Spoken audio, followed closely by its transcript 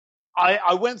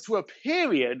I went through a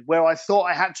period where I thought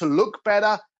I had to look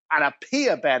better and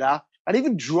appear better and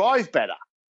even drive better.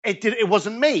 It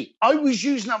wasn't me. I was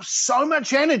using up so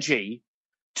much energy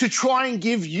to try and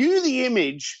give you the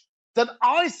image that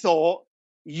I thought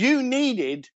you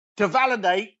needed to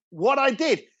validate what I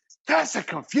did. That's a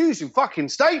confusing fucking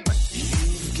statement.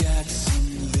 You've got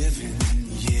some living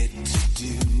yet to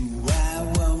do.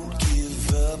 I won't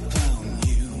give up on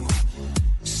you.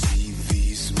 See,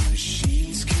 these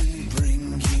machines can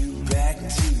bring you back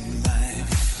to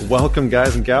life. Welcome,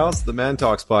 guys and gals, to the Man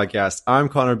Talks podcast. I'm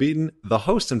Connor Beaton, the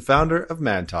host and founder of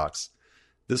Man Talks.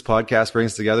 This podcast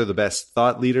brings together the best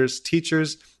thought leaders,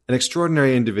 teachers, and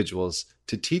extraordinary individuals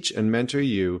to teach and mentor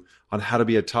you on how to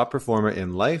be a top performer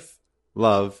in life,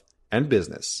 love, and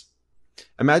business.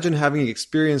 Imagine having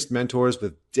experienced mentors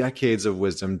with decades of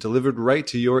wisdom delivered right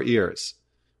to your ears.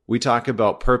 We talk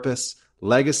about purpose,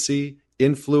 legacy,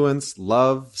 influence,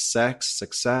 love, sex,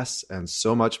 success, and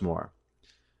so much more.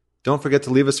 Don't forget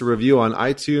to leave us a review on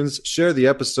iTunes, share the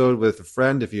episode with a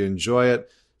friend if you enjoy it,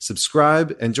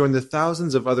 subscribe, and join the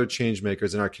thousands of other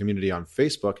changemakers in our community on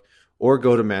Facebook, or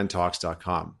go to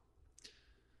mantalks.com.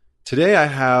 Today I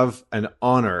have an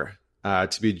honor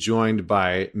to be joined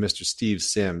by Mr. Steve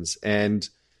Sims, and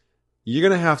you're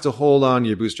going to have to hold on to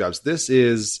your bootstraps. This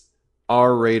is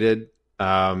R-rated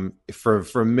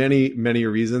for many, many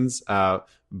reasons,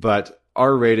 but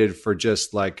R-rated for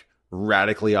just like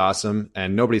radically awesome,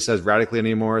 and nobody says radically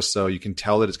anymore, so you can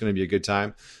tell that it's going to be a good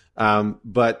time.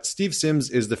 But Steve Sims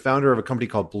is the founder of a company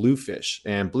called Bluefish,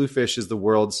 and Bluefish is the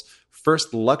world's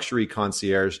first luxury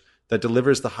concierge that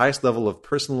delivers the highest level of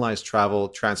personalized travel,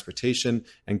 transportation,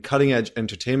 and cutting-edge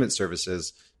entertainment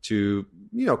services to,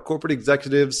 corporate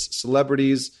executives,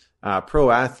 celebrities, pro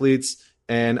athletes,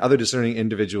 and other discerning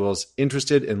individuals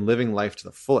interested in living life to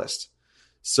the fullest.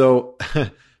 So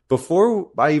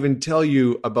before I even tell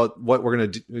you about what we're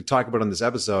going to talk about on this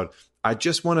episode, I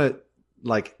just want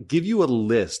to give you a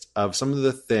list of some of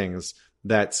the things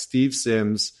that Steve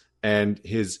Sims and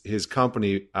his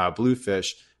company,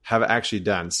 Bluefish, have actually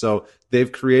done. So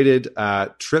they've created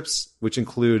trips, which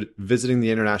include visiting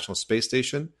the International Space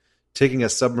Station, taking a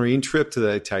submarine trip to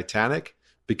the Titanic,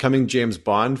 becoming James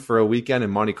Bond for a weekend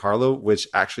in Monte Carlo, which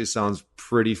actually sounds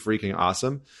pretty freaking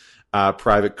awesome,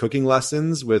 private cooking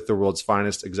lessons with the world's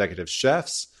finest executive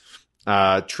chefs,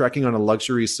 trekking on a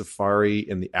luxury safari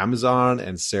in the Amazon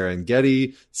and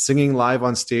Serengeti, singing live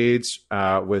on stage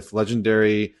with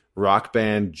legendary rock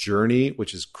band Journey,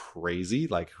 which is crazy.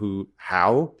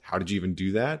 How did you even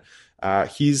do that?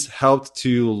 He's helped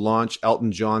to launch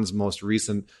Elton John's most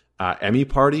recent Emmy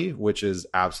party, which is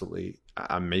absolutely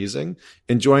amazing.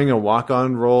 Enjoying a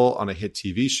walk-on role on a hit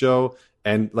TV show.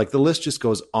 And the list just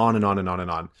goes on and on and on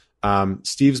and on.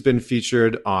 Steve's been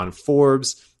featured on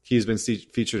Forbes. He's been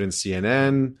featured in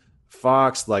CNN,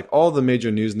 Fox, all the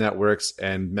major news networks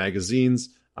and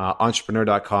magazines,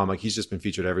 entrepreneur.com. He's just been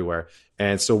featured everywhere.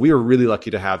 And so we were really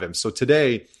lucky to have him. So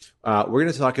today we're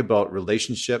going to talk about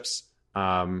relationships.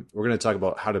 We're going to talk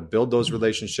about how to build those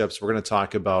relationships. We're going to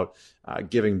talk about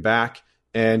giving back.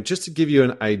 And just to give you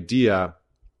an idea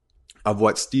of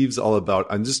what Steve's all about,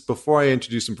 and just before I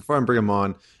introduce him, before I bring him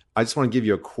on, I just want to give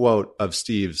you a quote of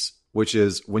Steve's, which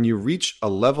is, when you reach a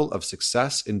level of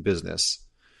success in business,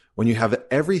 when you have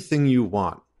everything you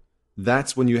want,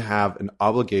 that's when you have an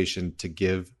obligation to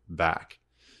give back.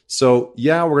 So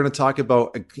yeah, we're going to talk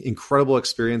about incredible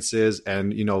experiences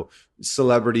and,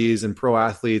 celebrities and pro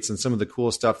athletes and some of the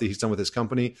cool stuff that he's done with his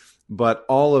company. But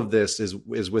all of this is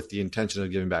with the intention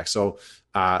of giving back. So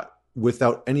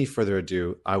without any further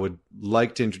ado, I would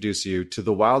like to introduce you to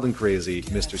the wild and crazy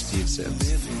Mr. Steve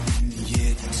Sims.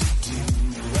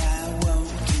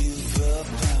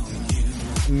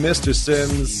 Mr.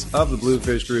 Sims of the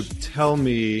Bluefish Group, tell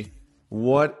me,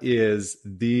 what is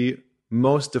the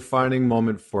most defining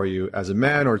moment for you as a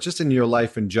man, or just in your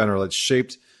life in general, that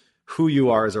shaped who you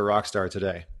are as a rock star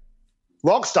today?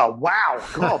 Rockstar, wow,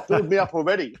 God, build me up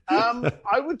already.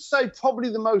 I would say probably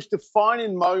the most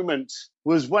defining moment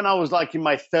was when I was in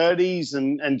my 30s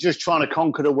and just trying to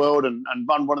conquer the world and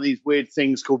run one of these weird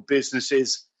things called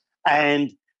businesses.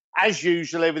 And as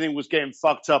usual, everything was getting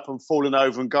fucked up and falling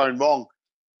over and going wrong.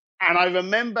 And I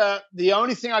remember the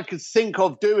only thing I could think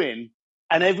of doing,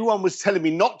 and everyone was telling me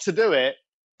not to do it,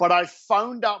 but I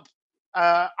phoned up,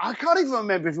 I can't even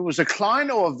remember if it was a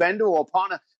client or a vendor or a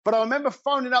partner, but I remember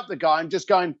phoning up the guy and just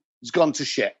going, it's gone to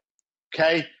shit,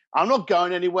 okay? I'm not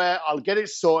going anywhere. I'll get it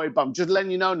sorted, but I'm just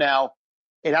letting you know now,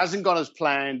 it hasn't gone as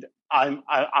planned. I'm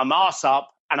arse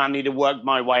up, and I need to work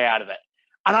my way out of it.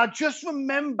 And I just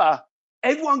remember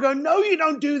everyone going, no, you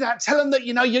don't do that. Tell them that,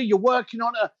 you're working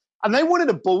on And they wanted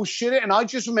to bullshit it. And I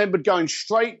just remembered going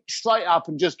straight up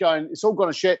and just going, it's all gone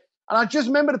to shit. And I just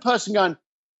remember the person going,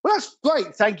 well, that's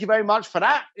great. Thank you very much for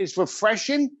that. It's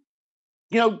refreshing.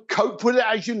 Cope with it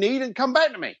as you need and come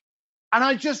back to me. And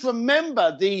I just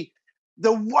remember the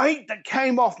weight that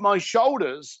came off my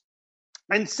shoulders.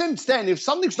 And since then, if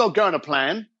something's not going to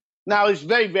plan, now it's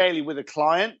very rarely with a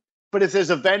client, but if there's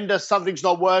a vendor something's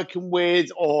not working with,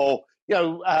 or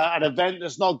an event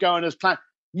that's not going as planned,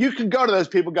 you can go to those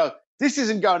people and go, this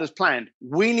isn't going as planned.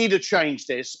 We need to change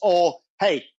this. Or,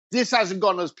 hey, this hasn't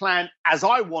gone as planned as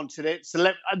I wanted it.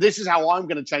 So this is how I'm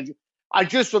going to change it. I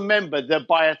just remember that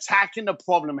by attacking the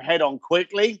problem head on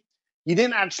quickly, you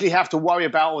didn't actually have to worry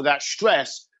about all that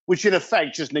stress, which in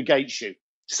effect just negates you.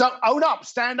 So own up,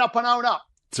 stand up and own up.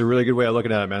 It's a really good way of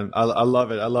looking at it, man. I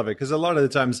love it. I love it. Because a lot of the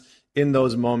times in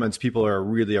those moments, people are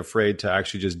really afraid to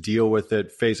actually just deal with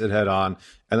it, face it head on,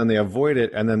 and then they avoid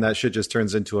it. And then that shit just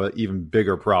turns into an even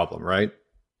bigger problem, right?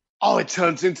 Oh, it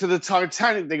turns into the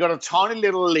Titanic. They got a tiny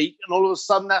little leak, and all of a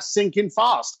sudden that's sinking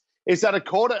fast. It's at a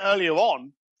quarter earlier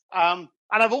on. And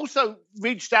I've also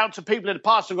reached out to people in the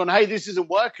past and gone, hey, this isn't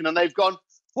working. And they've gone,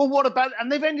 well, what about,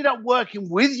 and they've ended up working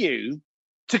with you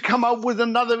to come up with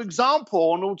another example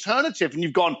or an alternative. And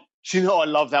you've gone, I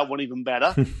love that one even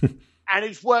better. And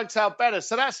it's worked out better.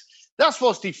 So that's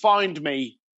what's defined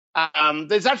me.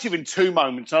 There's actually been two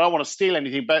moments. I don't want to steal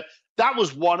anything, but that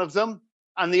was one of them.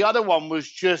 And the other one was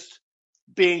just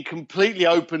being completely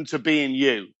open to being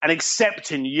you and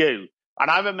accepting you. And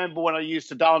I remember when I used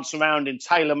to dance around in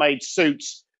tailor-made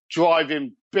suits,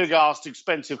 driving big-assed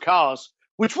expensive cars,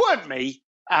 which weren't me.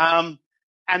 And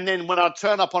then when I'd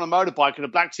turn up on a motorbike in a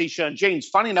black T-shirt and jeans,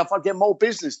 funny enough, I'd get more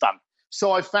business done.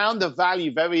 So I found the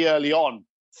value very early on,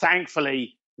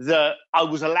 thankfully, that I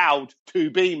was allowed to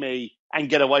be me and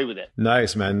get away with it.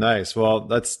 Nice, man. Nice. Well,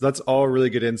 that's all really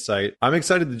good insight. I'm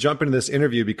excited to jump into this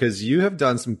interview because you have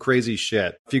done some crazy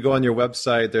shit. If you go on your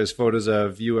website, there's photos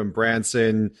of you and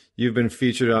Branson. You've been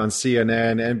featured on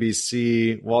CNN,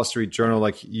 NBC, Wall Street Journal.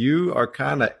 Like, you are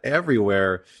kind of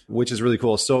everywhere, which is really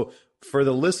cool. So for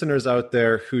the listeners out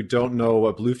there who don't know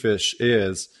what Bluefish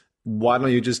is, why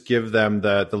don't you just give them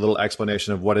the little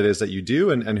explanation of what it is that you do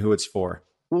and who it's for?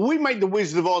 Well, we make the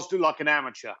Wizard of Oz look like an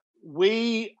amateur.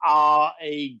 We are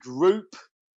a group,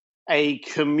 a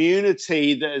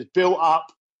community that is built up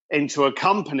into a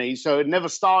company. So it never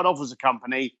started off as a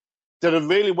company, that are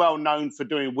really well known for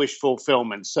doing wish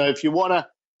fulfillment. So if you want to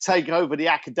take over the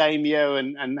academia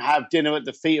and have dinner at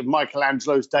the feet of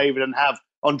Michelangelo's David and have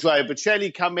Andrea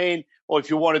Bocelli come in, or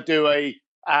if you want to do a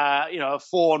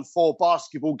 4-on-4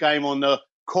 basketball game on the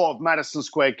court of Madison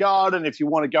Square Garden, if you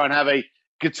want to go and have a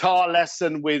guitar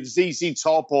lesson with ZZ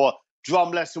Top or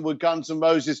drum lesson with Guns N'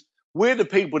 Roses, we're the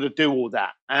people that do all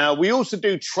that. We also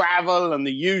do travel and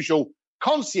the usual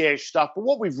concierge stuff, but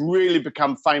what we've really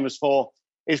become famous for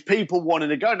is people wanting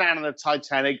to go down on the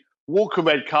Titanic, walk a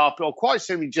red carpet, or quite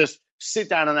simply just sit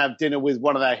down and have dinner with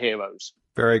one of their heroes.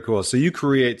 Very cool. So you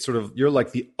create you're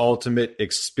like the ultimate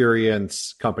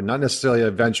experience company, not necessarily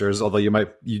adventures, although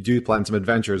you do plan some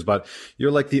adventures, but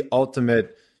you're like the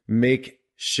ultimate make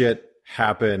shit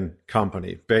happen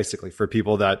company, basically, for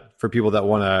people that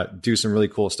want to do some really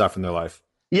cool stuff in their life.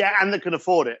 Yeah, and that can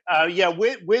afford it.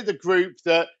 We're the group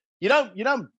that you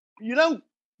don't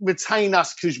retain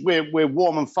us because we're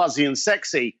warm and fuzzy and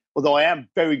sexy. Although I am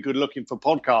very good looking for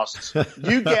podcasts,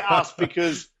 you get us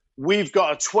because we've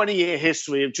got a 20-year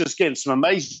history of just getting some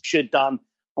amazing shit done,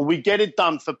 and we get it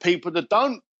done for people that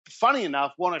don't, funny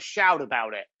enough, want to shout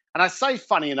about it. And I say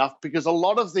funny enough because a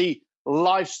lot of the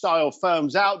lifestyle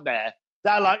firms out there,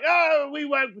 they're like, oh, we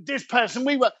work with this person.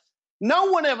 No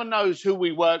one ever knows who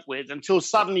we work with until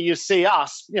suddenly you see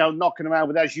us, knocking around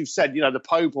with, as you've said, the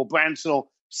Pope or Branson or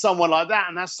someone like that.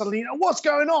 And that's suddenly, what's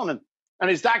going on? And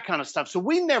it's that kind of stuff. So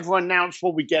we never announce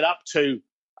what we get up to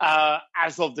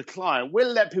as of the client.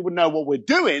 We'll let people know what we're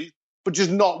doing, but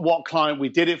just not what client we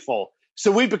did it for.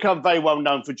 So we've become very well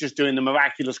known for just doing the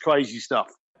miraculous, crazy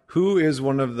stuff. Who is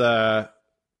one of the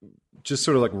just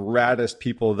sort of like raddest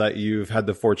people that you've had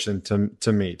the fortune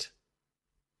to meet?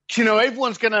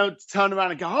 Everyone's going to turn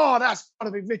around and go, oh, that's got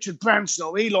to be Richard Branson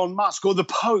or Elon Musk or the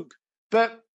Pope.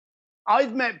 But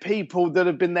I've met people that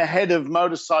have been the head of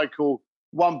motorcycle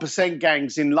 1%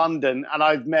 gangs in London, and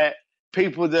I've met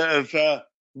people that have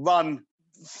run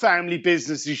family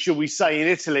businesses, shall we say, in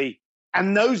Italy.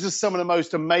 And those are some of the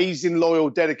most amazing, loyal,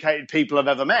 dedicated people I've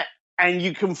ever met. And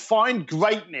you can find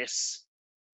greatness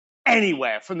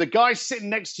anywhere, from the guy sitting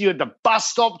next to you at the bus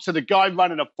stop to the guy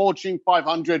running a Fortune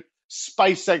 500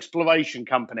 space exploration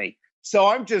company. So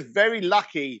I'm just very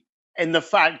lucky in the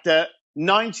fact that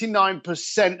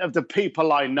 99% of the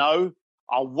people I know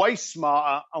are way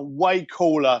smarter and way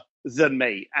cooler than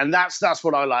me. And that's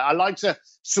what I like. I like to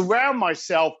surround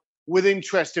myself with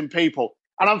interesting people.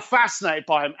 And I'm fascinated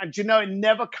by them. And it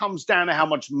never comes down to how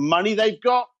much money they've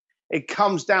got. It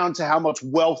comes down to how much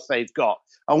wealth they've got.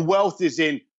 And wealth is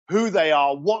in who they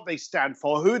are, what they stand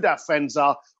for, who their friends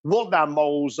are, what their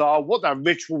morals are, what their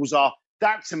rituals are.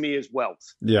 That to me is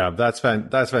wealth. Yeah, that's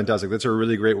fantastic. That's a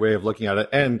really great way of looking at it.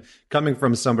 And coming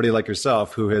from somebody like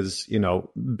yourself who has,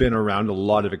 been around a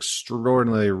lot of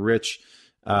extraordinarily rich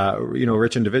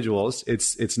individuals,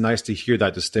 it's nice to hear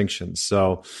that distinction.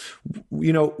 So,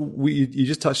 you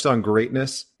just touched on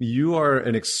greatness. You are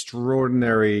an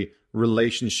extraordinary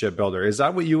relationship builder. Is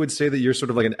that what you would say that you're sort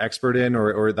of like an expert in,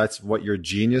 or that's what your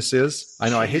genius is? I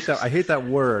know I hate that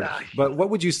word, but what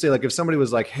would you say, like if somebody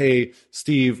was like, "Hey,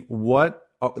 Steve, what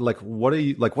are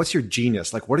you like? What's your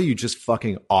genius? Like, what are you just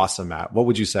fucking awesome at?" What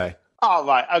would you say? Oh,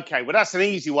 right. Okay. Well, that's an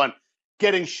easy one.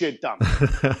 Getting shit done.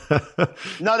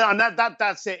 No,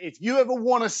 that's it. If you ever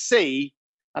want to see,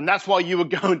 and that's why you were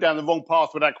going down the wrong path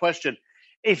with that question.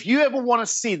 If you ever want to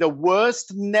see the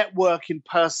worst networking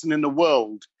person in the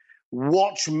world,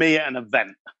 watch me at an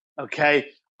event. Okay.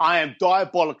 I am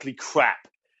diabolically crap.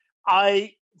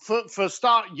 For a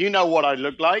start, you know what I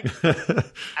look like.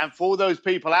 And for all those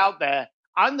people out there,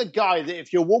 I'm the guy that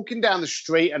if you're walking down the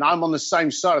street and I'm on the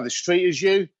same side of the street as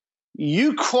you,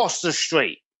 you cross the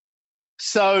street.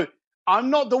 So I'm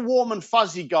not the warm and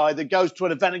fuzzy guy that goes to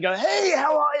an event and goes, "Hey,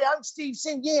 how are you? I'm Steve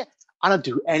Singh." Yeah. I don't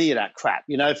do any of that crap.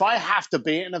 If I have to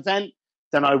be at an event,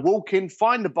 then I walk in,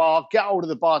 find the bar, get hold of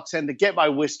the bartender, get my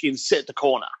whiskey and sit at the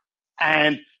corner.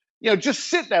 And, just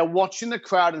sit there watching the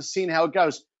crowd and seeing how it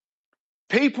goes.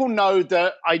 People know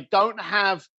that I don't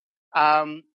have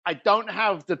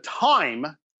the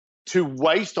time to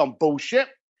waste on bullshit.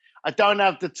 I don't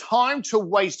have the time to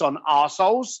waste on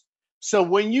arseholes. So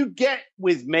when you get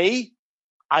with me,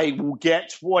 I will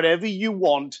get whatever you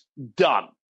want done.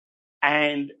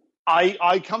 And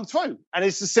I come through. And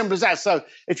it's as simple as that. So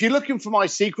if you're looking for my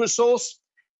secret sauce,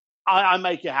 I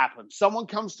make it happen. Someone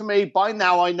comes to me, by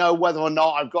now I know whether or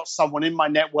not I've got someone in my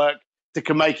network that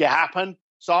can make it happen.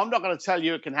 So I'm not going to tell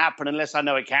you it can happen unless I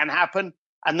know it can happen.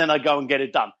 And then I go and get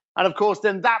it done. And of course,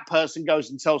 then that person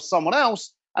goes and tells someone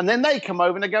else. And then they come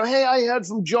over and they go, "Hey, I heard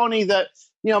from Johnny that,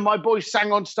 my boy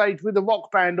sang on stage with a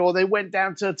rock band, or they went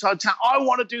down to town. I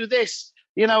want to do this,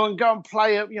 and go and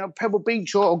play at, Pebble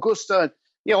Beach or Augusta."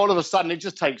 All of a sudden it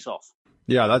just takes off.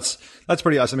 Yeah, that's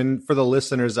pretty awesome. I mean, for the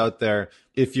listeners out there,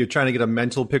 if you're trying to get a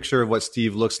mental picture of what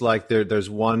Steve looks like, there's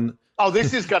one. Oh,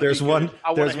 this is going to be one.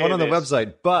 There's one on the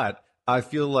website, but I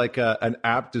feel like an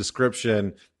apt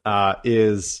description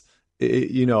is,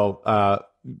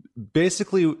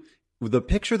 basically the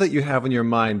picture that you have in your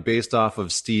mind based off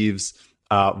of Steve's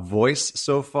voice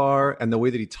so far and the way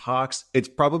that he talks. It's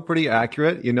probably pretty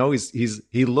accurate.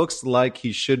 He looks like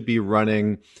he should be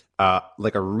running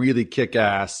like a really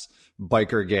kick-ass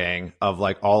biker gang of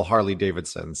like all Harley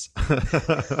Davidsons.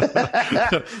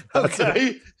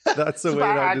 Okay, that's the way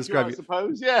that I describe you. I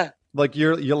suppose, yeah. Like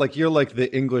you're like the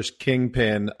English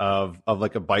kingpin of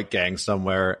like a bike gang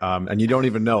somewhere, and you don't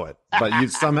even know it. But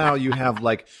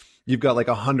you've got like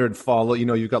 100 follow.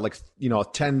 You've got like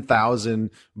 10,000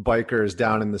 bikers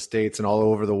down in the States and all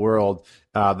over the world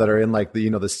that are in like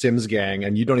the Sims gang,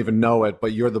 and you don't even know it,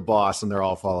 but you're the boss, and they're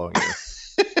all following you.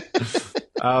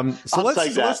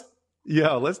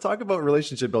 Let's talk about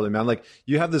relationship building, man. Like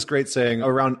you have this great saying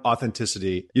around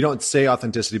authenticity. You don't say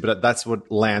authenticity, but that's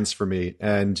what lands for me.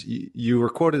 And you were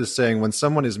quoted as saying, "When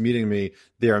someone is meeting me,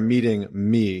 they are meeting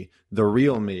me, the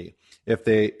real me." If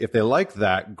they like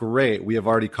that, great. We have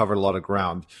already covered a lot of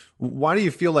ground. Why do you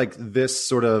feel like this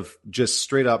sort of just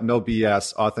straight up no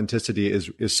BS authenticity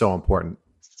is so important?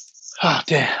 Oh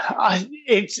dear.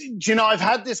 I've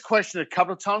had this question a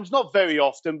couple of times, not very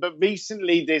often, but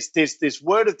recently this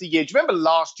word of the year. Do you remember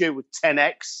last year with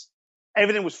 10X?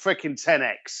 Everything was freaking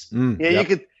 10X.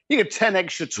 Yep. You could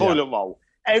 10X your toilet roll.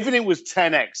 Everything was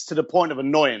 10X to the point of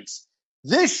annoyance.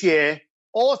 This year,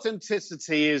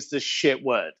 authenticity is the shit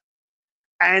word.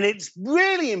 And it's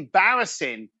really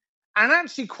embarrassing and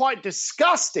actually quite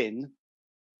disgusting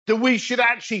that we should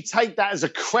actually take that as a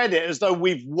credit as though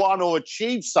we've won or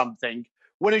achieved something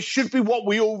when it should be what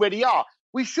we already are.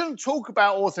 We shouldn't talk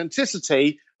about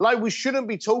authenticity like we shouldn't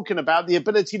be talking about the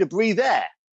ability to breathe air.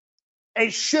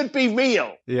 It should be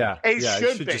real. Yeah. It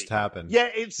should just happen. Yeah,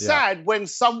 it's sad when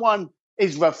someone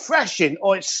is refreshing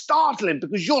or it's startling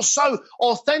because you're so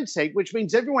authentic, which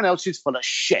means everyone else is full of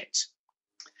shit.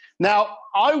 Now,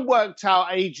 I worked out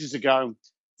ages ago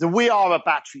that we are a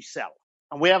battery cell.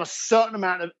 And we have a certain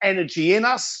amount of energy in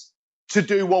us to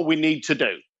do what we need to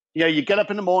do. You get up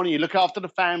in the morning, you look after the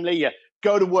family, you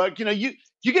go to work.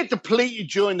 You get depleted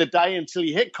during the day until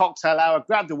you hit cocktail hour,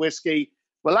 grab the whiskey,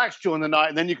 relax during the night,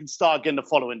 and then you can start again the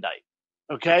following day.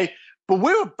 Okay? But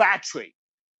we're a battery.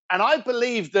 And I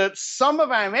believe that some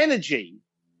of our energy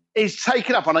is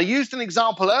taken up. And I used an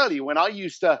example earlier when I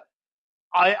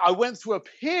went through a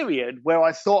period where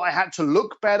I thought I had to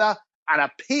look better and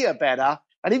appear better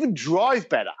and even drive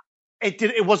better.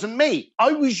 It wasn't me.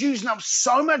 I was using up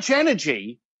so much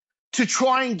energy to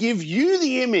try and give you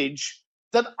the image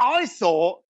that I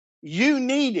thought you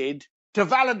needed to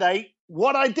validate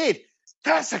what I did.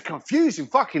 That's a confusing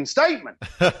fucking statement.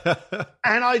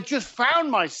 And I just found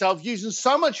myself using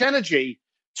so much energy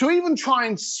to even try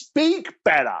and speak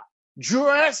better,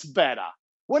 dress better.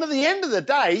 When at the end of the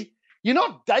day, you're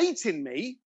not dating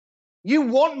me. You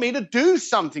want me to do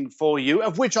something for you,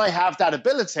 of which I have that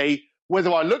ability,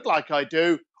 whether I look like I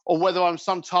do or whether I'm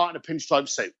some tart in a pinstripe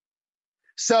suit.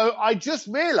 So I just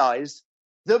realized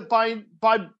that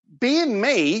by being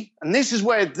me, and this is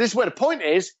where the point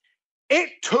is, it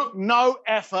took no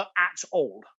effort at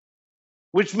all,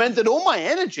 which meant that all my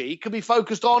energy could be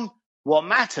focused on what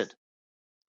mattered.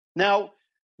 Now,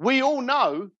 we all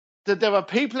know that there are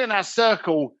people in our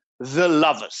circle that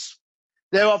love us.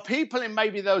 There are people in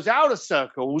maybe those outer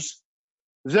circles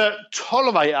that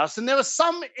tolerate us, and there are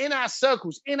some in our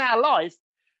circles, in our life,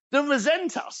 that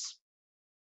resent us.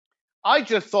 I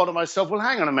just thought to myself, well,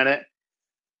 hang on a minute.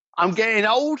 I'm getting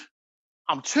old.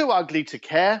 I'm too ugly to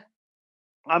care.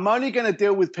 I'm only going to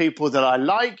deal with people that I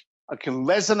like, I can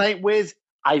resonate with,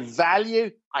 I value,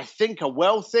 I think are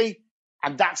wealthy,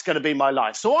 and that's going to be my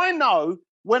life. So I know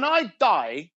when I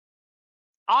die,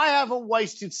 I haven't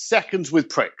wasted seconds with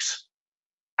pricks.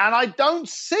 And I don't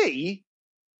see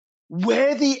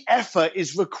where the effort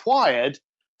is required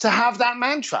to have that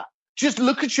mantra. Just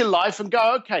look at your life and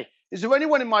go, okay, is there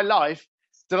anyone in my life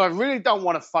that I really don't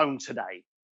want to phone today?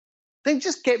 Then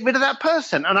just get rid of that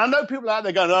person. And I know people out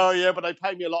there going, oh, yeah, but they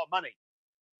pay me a lot of money.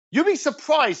 You'll be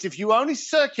surprised if you only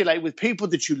circulate with people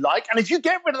that you like. And if you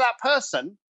get rid of that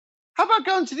person, how about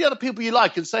going to the other people you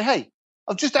like and say, hey,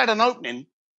 I've just had an opening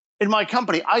in my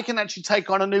company. I can actually take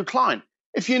on a new client.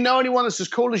 If you know anyone that's as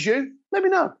cool as you, let me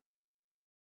know.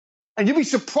 And you'll be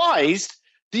surprised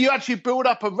that you actually build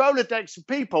up a Rolodex of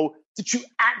people that you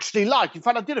actually like. In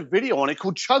fact, I did a video on it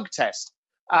called Chug Test,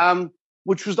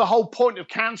 which was the whole point of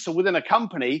cancer within a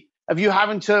company, of you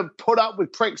having to put up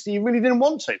with pricks that you really didn't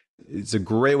want to. It's a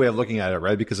great way of looking at it,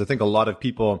 right? Because I think a lot of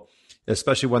people,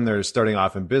 especially when they're starting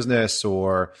off in business,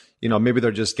 or maybe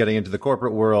they're just getting into the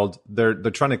corporate world, they're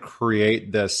trying to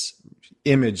create this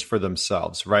image for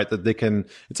themselves, right? That they can.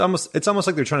 It's almost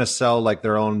like they're trying to sell like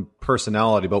their own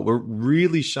personality. But what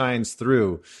really shines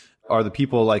through are the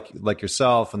people like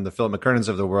yourself and the Philip McKernans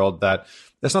of the world.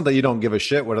 That's not that you don't give a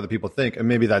shit what other people think, and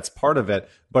maybe that's part of it,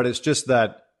 but it's just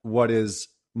that what is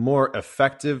more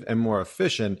effective and more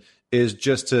efficient is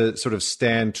just to sort of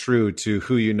stand true to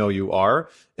who you are,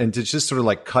 and to just sort of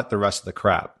like cut the rest of the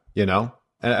crap, And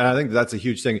I think that's a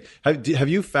huge thing. Have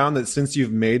you found that since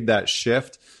you've made that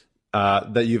shift,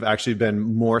 that you've actually been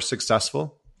more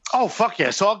successful? Oh, fuck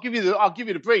yeah. So I'll give you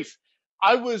the brief.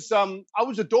 I was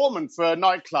a doorman for a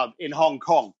nightclub in Hong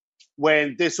Kong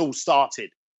when this all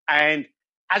started. And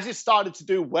as it started to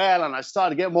do well, and I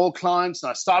started to get more clients, and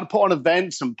I started to put on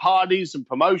events and parties and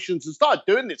promotions and started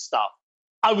doing this stuff,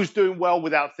 I was doing well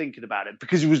without thinking about it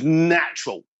because it was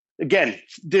natural. Again,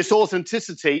 this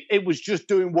authenticity, it was just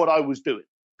doing what I was doing.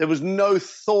 There was no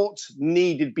thought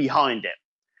needed behind it.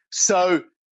 So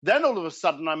then all of a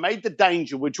sudden I made the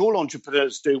danger, which all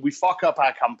entrepreneurs do. We fuck up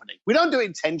our company. We don't do it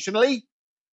intentionally,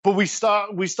 but we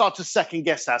start to second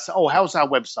guess ourselves. Oh, how's our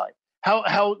website?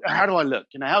 How do I look?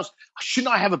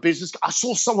 Shouldn't I have a business? I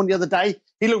saw someone the other day.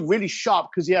 He looked really sharp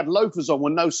because he had loafers on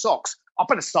with no socks. I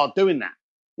better start doing that.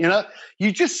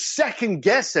 You just second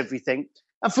guess everything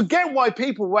and forget why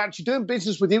people were actually doing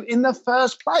business with you in the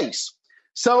first place.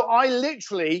 So I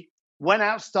literally went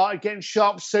out, started getting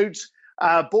sharp suits,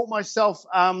 bought myself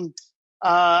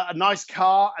a nice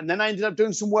car, and then I ended up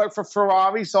doing some work for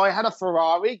Ferrari. So I had a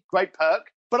Ferrari, great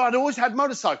perk. But I'd always had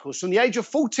motorcycles. From the age of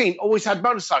 14, always had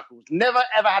motorcycles. Never,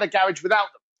 ever had a garage without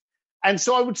them. And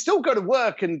so I would still go to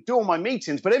work and do all my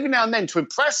meetings. But every now and then, to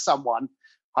impress someone,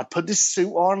 I'd put this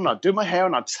suit on, and I'd do my hair,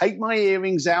 and I'd take my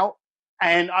earrings out.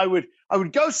 And I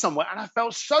would go somewhere, and I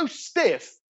felt so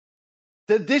stiff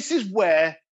that this is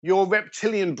where your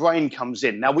reptilian brain comes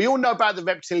in. Now, we all know about the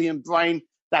reptilian brain,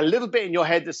 that little bit in your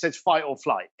head that says fight or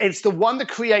flight. It's the one that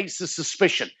creates the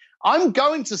suspicion. I'm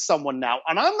going to someone now,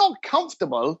 and I'm not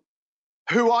comfortable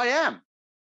who I am.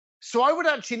 So I would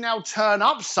actually now turn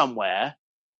up somewhere,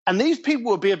 and these people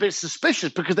would be a bit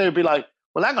suspicious because they would be like,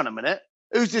 well, hang on a minute,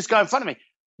 who's this guy in front of me?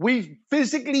 we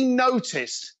physically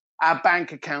noticed our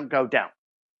bank account go down.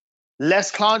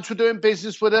 Less clients were doing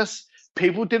business with us.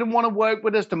 People didn't want to work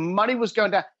with us. The money was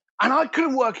going down. And I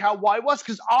couldn't work out why it was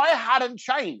because I hadn't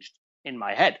changed in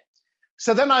my head.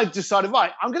 So then I decided,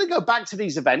 right, I'm going to go back to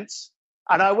these events.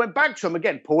 And I went back to them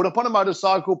again, pulled up on a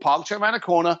motorcycle, parked around a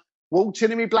corner, walked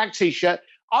in my black T-shirt.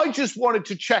 I just wanted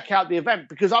to check out the event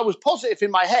because I was positive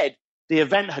in my head the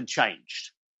event had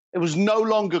changed. It was no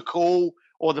longer cool,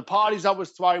 or the parties I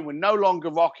was throwing were no longer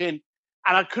rocking.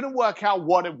 And I couldn't work out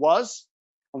what it was.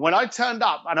 And when I turned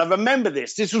up, and I remember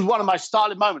this was one of my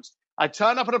startling moments. I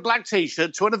turned up in a black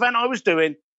T-shirt to an event I was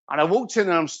doing, and I walked in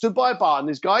and I'm stood by a bar, and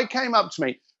this guy came up to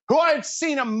me who I had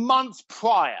seen a month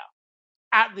prior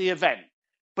at the event.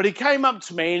 But he came up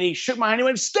to me and he shook my hand and he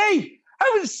went, Steve,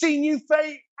 I haven't seen you for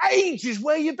ages.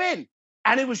 Where you been?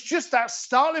 And it was just that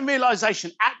startling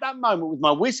realization at that moment with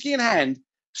my whiskey in hand,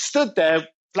 stood there,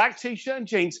 black T-shirt and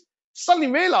jeans,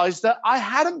 suddenly realized that I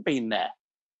hadn't been there.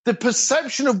 The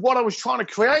perception of what I was trying to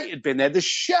create had been there. The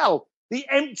shell, the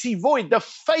empty void, the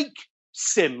fake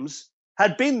Sims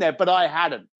had been there, but I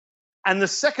hadn't. And the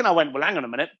second I went, well, hang on a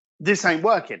minute, this ain't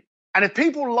working. And if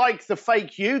people like the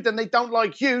fake you, then they don't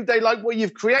like you. They like what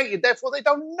you've created. Therefore, they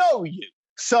don't know you.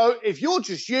 So if you're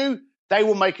just you, they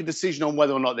will make a decision on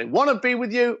whether or not they want to be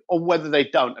with you or whether they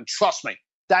don't. And trust me,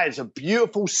 that is a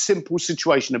beautiful, simple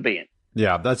situation to be in.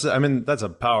 Yeah, that's a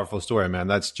powerful story, man.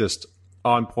 That's just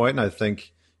on point. And I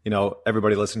think,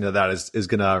 everybody listening to that is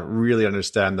going to really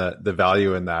understand the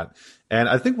value in that. And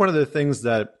I think one of the things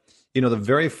that, the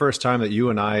very first time that you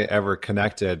and I ever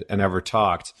connected and ever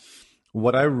talked,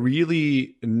 what I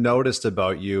really noticed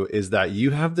about you is that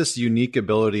you have this unique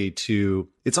ability to,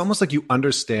 it's almost like you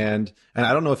understand, and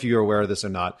I don't know if you're aware of this or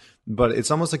not, but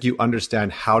it's almost like you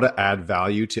understand how to add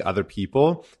value to other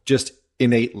people just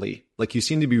innately. Like you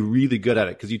seem to be really good at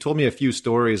it, because you told me a few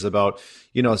stories about,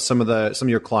 some of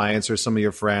your clients or some of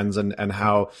your friends and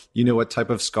how, what type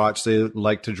of scotch they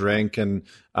like to drink. And,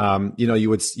 you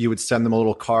would send them a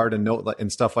little card and note and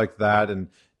stuff like that.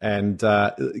 And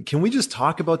can we just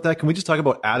talk about that? Can we just talk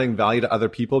about adding value to other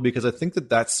people? Because I think that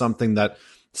that's something that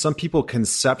some people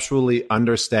conceptually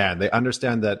understand. They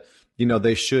understand that,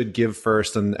 they should give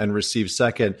first and receive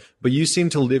second, but you seem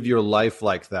to live your life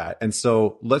like that. And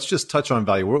so let's just touch on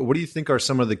value. What do you think are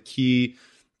some of the key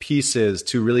pieces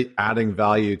to really adding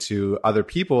value to other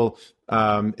people,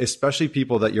 especially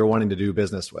people that you're wanting to do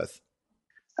business with?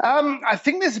 I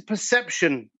think there's a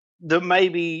perception that may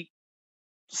be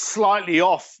slightly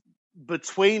off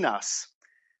between us.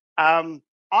 I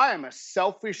am a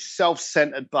selfish,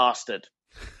 self-centered bastard.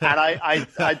 And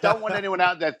I don't want anyone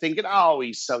out there thinking, oh,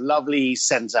 he's so lovely, he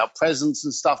sends out presents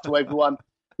and stuff to everyone.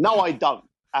 No, I don't.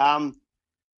 I'm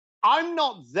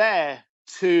not there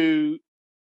to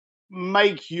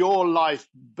make your life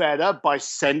better by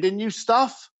sending you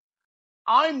stuff.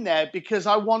 I'm there because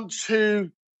I want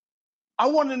to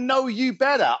know you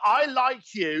better. I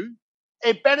like you.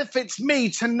 It benefits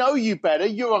me to know you better.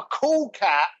 You're a cool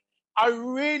cat. I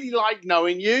really like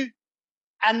knowing you.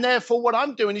 And therefore, what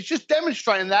I'm doing is just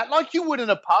demonstrating that like you would in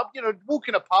a pub. Walk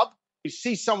in a pub, you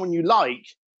see someone you like,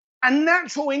 and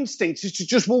natural instinct is to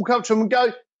just walk up to them and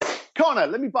go, Connor,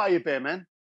 let me buy you a beer, man.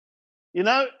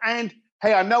 And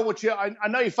hey, I know I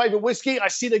know your favorite whiskey. I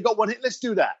see they got one here. Let's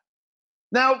do that.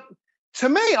 Now, to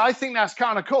me, I think that's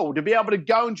kind of cool to be able to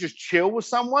go and just chill with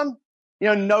someone.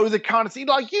 Know the kind of thing.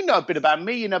 Like, a bit about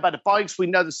me, about the bikes. We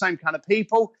know the same kind of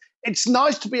people. It's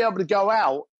nice to be able to go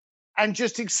out and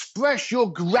just express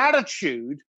your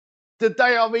gratitude that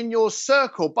they are in your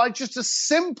circle by just a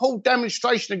simple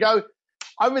demonstration to go,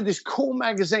 I read this cool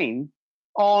magazine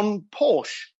on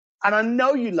Porsche, and I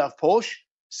know you love Porsche,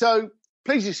 so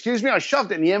please excuse me, I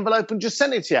shoved it in the envelope and just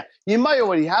sent it to you. You may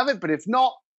already have it, but if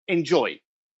not, enjoy.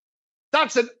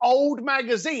 That's an old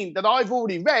magazine that I've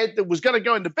already read that was going to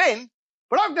go in the bin,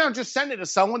 but I've now just sent it to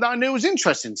someone that I knew was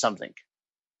interested in something.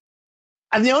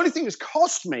 And the only thing that's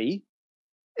cost me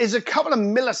is a couple of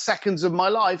milliseconds of my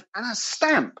life and a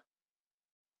stamp.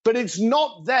 But it's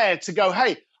not there to go,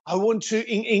 hey, I want to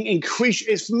increase.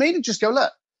 It's for me to just go,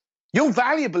 look, you're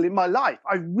valuable in my life.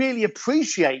 I really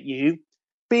appreciate you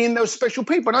being those special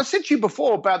people. And I said to you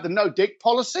before about the no dick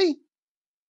policy.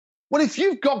 Well, if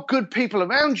you've got good people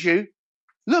around you,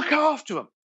 look after them.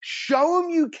 Show them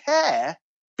you care,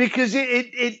 because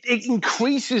it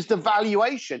increases the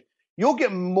valuation. You'll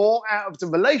get more out of the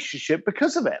relationship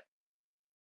because of it.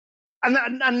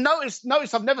 And notice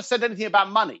I've never said anything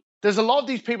about money. There's a lot of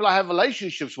these people I have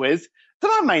relationships with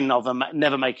that I may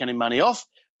never make any money off,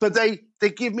 but they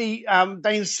give me,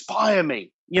 they inspire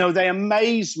me. They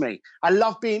amaze me. I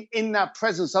love being in that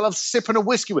presence. I love sipping a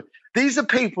whiskey with. These are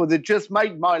people that just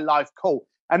make my life cool.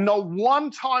 And not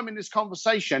one time in this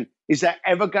conversation is that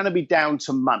ever going to be down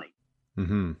to money.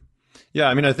 Mm-hmm. Yeah,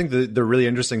 I mean, I think the really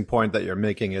interesting point that you're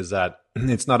making is that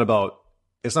it's not about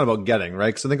getting, right?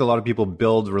 Because I think a lot of people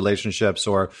build relationships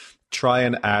or try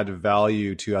and add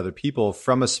value to other people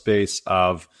from a space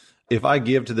of, if I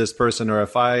give to this person, or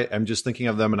if I am just thinking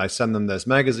of them and I send them this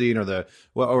magazine or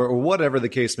whatever the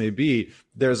case may be,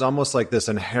 there's almost like this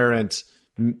inherent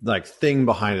like thing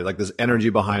behind it, like this energy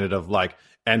behind it of like,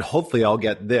 and hopefully I'll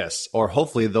get this, or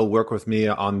hopefully they'll work with me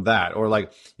on that, or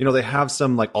like, they have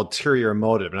some like ulterior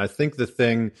motive. And I think the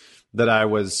thing that I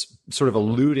was sort of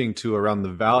alluding to around the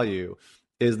value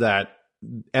is that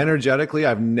energetically,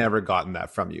 I've never gotten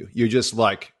that from you. You're just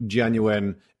like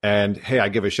genuine, and hey, I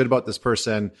give a shit about this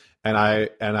person, and I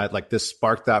like, this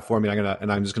sparked that for me.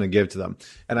 I'm just gonna give to them.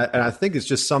 And I think it's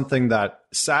just something that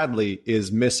sadly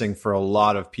is missing for a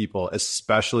lot of people,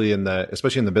 especially in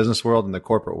the business world and the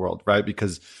corporate world, right?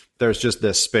 Because there's just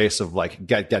this space of like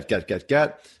get,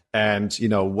 and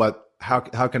how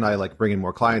can I like bring in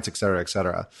more clients, et cetera, et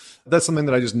cetera. That's something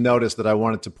that I just noticed that I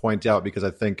wanted to point out, because I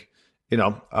think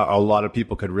a lot of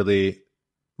people could really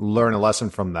learn a lesson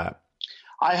from that.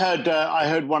 I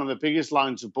heard one of the biggest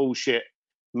lines of bullshit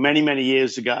many, many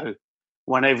years ago,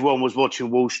 when everyone was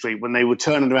watching Wall Street, when they were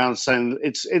turning around saying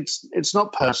it's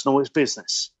not personal, it's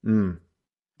business. Mm.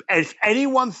 If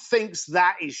anyone thinks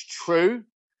that is true,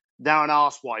 they're an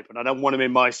arsewipe, and I don't want them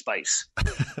in my space.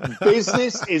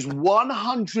 Business is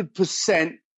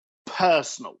 100%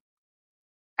 personal.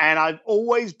 And I've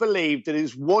always believed that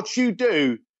it's what you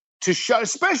do to show,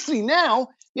 especially now,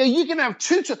 you can have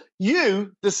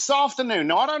you this afternoon.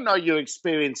 Now, I don't know your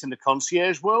experience in the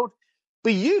concierge world,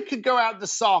 but you could go out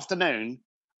this afternoon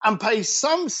and pay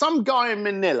some guy in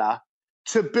Manila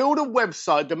to build a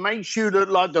website that makes you look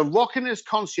like the rockinest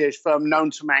concierge firm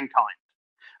known to mankind.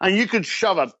 And you could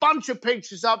shove a bunch of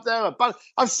pictures up there.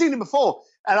 I've seen it before,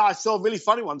 and I saw a really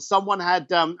funny one. Someone had,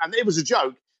 and it was a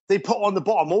joke, they put on the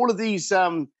bottom all of these,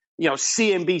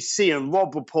 CNBC and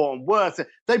Rob Report and Worth.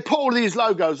 They put all these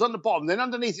logos on the bottom. Then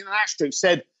underneath in an asterisk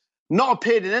said, not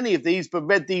appeared in any of these, but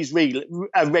read these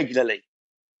regularly.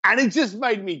 And it just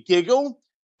made me giggle.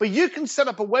 But you can set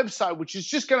up a website which is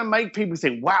just going to make people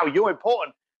think, wow, you're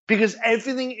important, because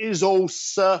everything is all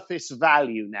surface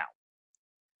value now.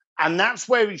 And that's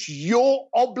where it's your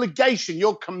obligation,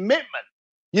 your commitment,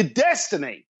 your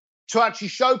destiny to actually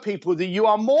show people that you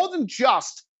are more than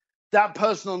just that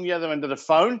person on the other end of the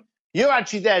phone. You're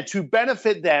actually there to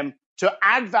benefit them, to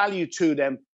add value to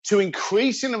them, to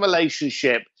increase in a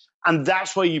relationship. And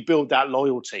that's where you build that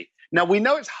loyalty. Now, we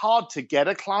know it's hard to get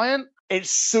a client. It's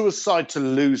suicide to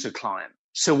lose a client.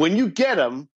 So when you get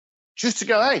them, just to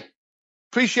go, hey,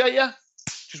 appreciate you.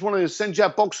 Just wanted to send you a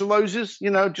box of roses.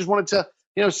 Just wanted to,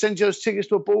 send you those tickets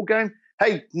to a ball game.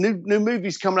 Hey, new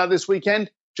movie's coming out this weekend.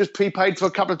 Just prepaid for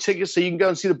a couple of tickets so you can go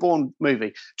and see the Bourne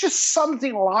movie. Just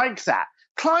something like that.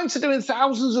 Clients are doing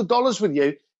thousands of dollars with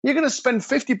you. You're going to spend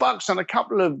 $50 on a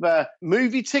couple of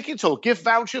movie tickets or gift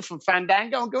voucher from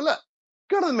Fandango and go, look,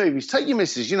 go to the movies. Take your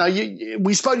missus.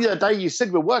 We spoke the other day. You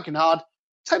said we're working hard.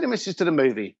 Take the missus to the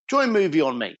movie. Join a movie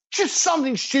on me. Just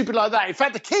something stupid like that. In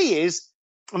fact, the key is,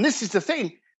 and this is the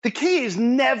thing, the key is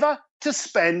never to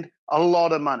spend a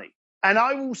lot of money. And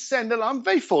I will send, and I'm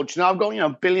very fortunate. I've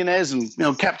got, billionaires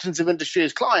and, captains of industry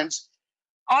as clients.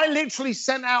 I literally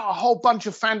sent out a whole bunch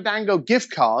of Fandango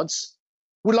gift cards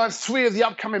with like 3 of the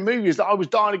upcoming movies that I was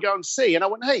dying to go and see. And I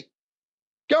went, hey,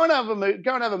 go and have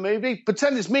a movie.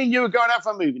 Pretend it's me and you are going out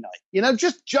for a movie night.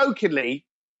 Just jokingly,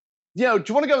 do you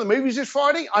want to go to the movies this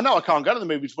Friday? I know I can't go to the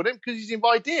movies with him because he's in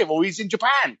Vietnam or he's in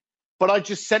Japan. But I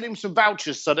just sent him some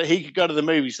vouchers so that he could go to the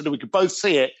movies so that we could both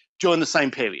see it during the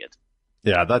same period.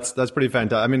 Yeah, that's pretty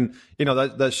fantastic. I mean,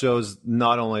 that shows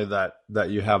not only that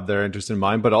you have their interest in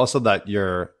mind, but also that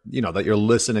you're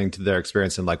listening to their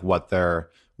experience and like where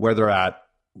they're at,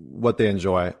 what they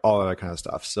enjoy, all of that kind of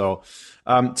stuff. So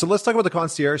let's talk about the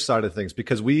concierge side of things,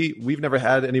 because we've never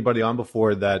had anybody on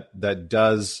before that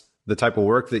does the type of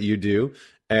work that you do,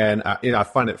 and I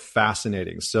find it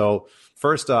fascinating. So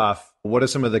first off, what are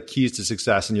some of the keys to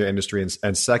success in your industry?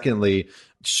 And secondly,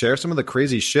 share some of the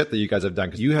crazy shit that you guys have done,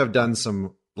 because you have done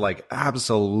some like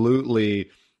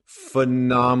absolutely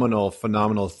phenomenal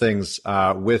things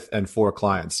with and for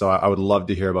clients. So I would love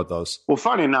to hear about those. Well,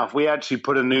 funny enough, we actually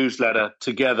put a newsletter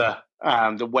together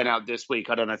that went out this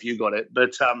week. I don't know if you got it,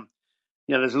 but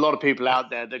there's a lot of people out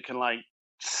there that can like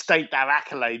state their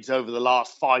accolades over the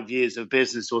last 5 years of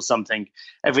business or something.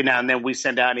 Every now and then we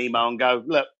send out an email and go,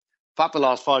 look, fuck the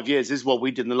last 5 years. This is what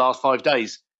we did in the last 5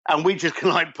 days. And we just can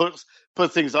like put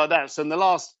things like that. So in the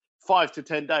last 5 to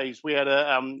 10 days, we had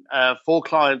 4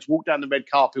 clients walk down the red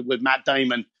carpet with Matt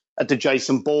Damon at the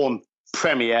Jason Bourne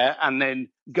premiere and then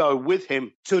go with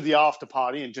him to the after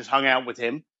party and just hung out with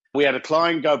him. We had a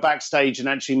client go backstage and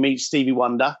actually meet Stevie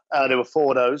Wonder. There were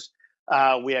 4 of those.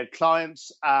 We had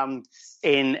clients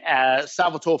in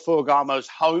Salvatore Ferragamo's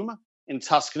home in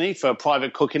Tuscany for a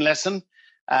private cooking lesson,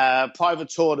 private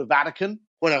tour to the Vatican.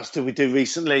 What else did we do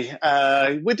recently?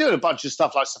 We're doing a bunch of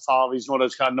stuff like safaris and all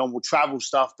those kind of normal travel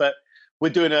stuff, but we're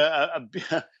doing a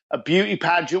beauty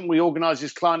pageant. We organized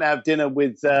this client to have dinner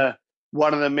with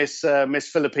one of the Miss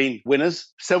Philippine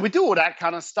winners. So we do all that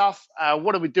kind of stuff.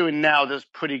 What are we doing now that's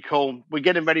pretty cool? We're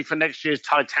getting ready for next year's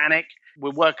Titanic.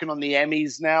 We're working on the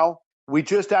Emmys now. We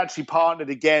just actually partnered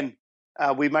again.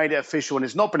 We made it official and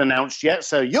it's not been announced yet.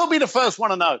 So you'll be the first one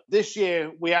to know. This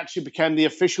year, we actually became the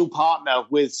official partner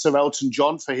with Sir Elton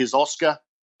John for his Oscar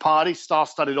party,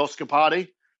 star-studded Oscar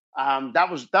party. That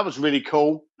was really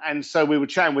cool. And so we were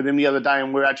chatting with him the other day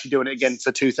and we're actually doing it again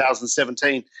for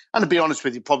 2017. And to be honest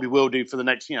with you, probably will do for the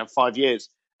next 5 years.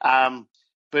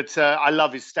 But I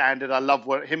love his standard. I love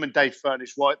what him and Dave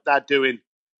Furnish, what they're doing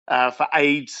for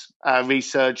AIDS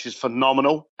research is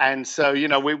phenomenal. And so,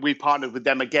 we partnered with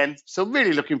them again. So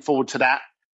really looking forward to that.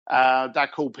 They're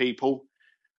cool people.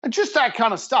 And just that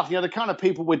kind of stuff, the kind of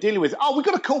people we're dealing with. Oh, we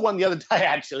got a cool one the other day,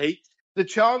 actually. The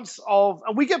chance of,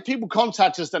 and we get people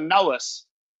contact us that know us,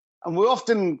 and we're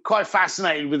often quite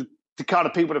fascinated with the kind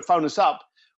of people that phone us up.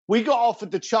 We got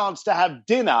offered the chance to have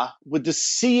dinner with the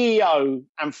CEO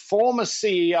and former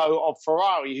CEO of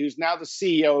Ferrari, who's now the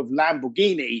CEO of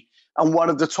Lamborghini and one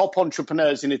of the top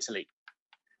entrepreneurs in Italy.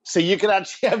 So you could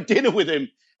actually have dinner with him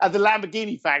at the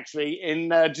Lamborghini factory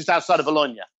in just outside of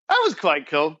Bologna. That was quite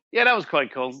cool. Yeah, that was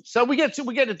quite cool. So we get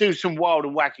to do some wild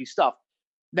and wacky stuff.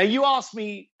 Now, you asked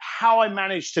me how I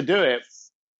managed to do it.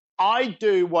 I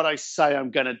do what I say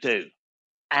I'm going to do.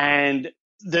 And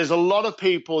there's a lot of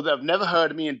people that have never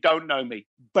heard of me and don't know me.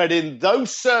 But in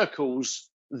those circles,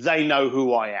 they know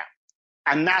who I am.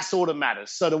 And that's all that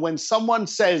matters. So that when someone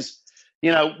says,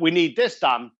 we need this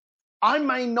done, I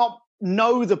may not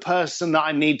know the person that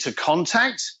I need to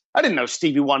contact. I didn't know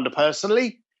Stevie Wonder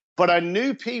personally, but I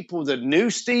knew people that knew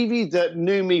Stevie, that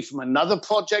knew me from another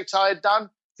project I had done,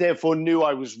 therefore knew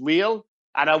I was real.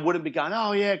 And I wouldn't be going,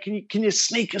 oh, yeah, can you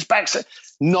sneak us back?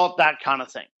 Not that kind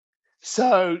of thing.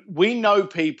 So we know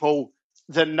people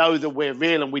that know that we're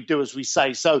real and we do as we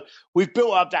say. So we've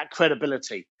built up that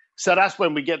credibility. So that's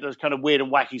when we get those kind of weird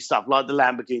and wacky stuff like the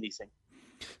Lamborghini thing.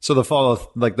 So the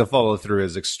follow through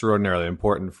is extraordinarily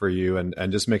important for you,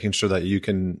 and just making sure that you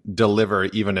can deliver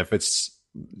even if it's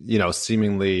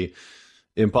seemingly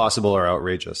impossible or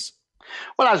outrageous.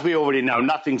 Well, as we already know,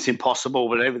 nothing's impossible,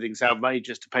 but everything's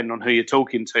outrageous depending on who you're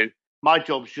talking to. My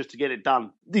job's just to get it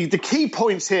done. The key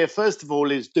points here, first of all,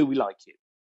 is do we like you?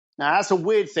 Now, that's a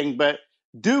weird thing, but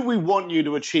do we want you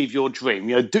to achieve your dream?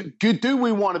 Do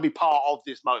we want to be part of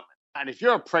this moment? And if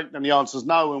you're a prick, then the answer is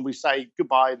no, and we say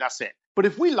goodbye, and that's it. But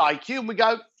if we like you and we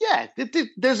go, yeah,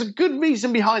 there's a good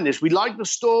reason behind this. We like the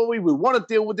story. We want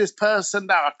to deal with this person.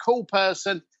 They're a cool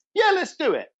person. Yeah, let's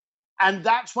do it. And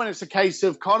that's when it's a case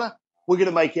of, Connor, we're going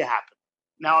to make it happen.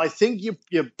 Now, I think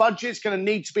your budget's going to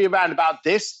need to be around about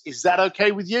this. Is that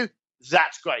okay with you?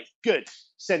 That's great. Good.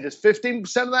 Send us 15%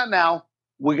 of that now.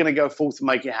 We're going to go forth and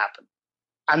make it happen.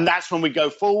 And that's when we go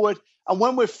forward. And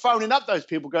when we're phoning up those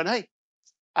people going, hey,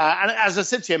 and as I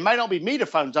said to you, it may not be me that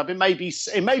phones up. It may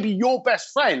be your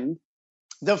best friend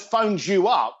that phones you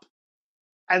up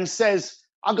and says,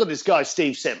 I've got this guy,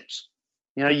 Steve Sims.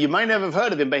 You may never have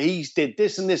heard of him, but he's did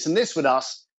this and this and this with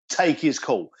us. Take his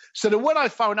call. So that when I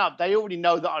phone up, they already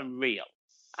know that I'm real.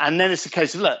 And then it's a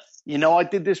case of, look, I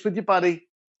did this with your buddy.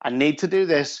 I need to do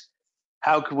this.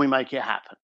 How can we make it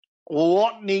happen?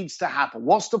 What needs to happen?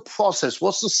 What's the process?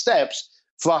 What's the steps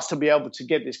for us to be able to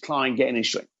get this client getting in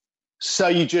string? So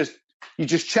you just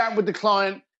chat with the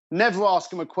client, never ask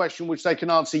them a question which they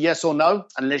can answer yes or no,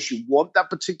 unless you want that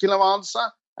particular answer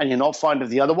and you're not fond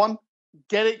of the other one.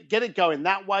 Get it going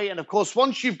that way. And of course,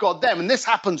 once you've got them, and this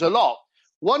happens a lot,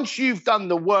 once you've done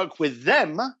the work with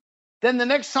them, then the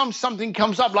next time something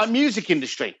comes up, like music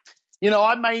industry,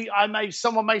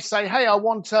 someone may say, hey, I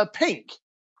want Pink.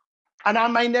 And I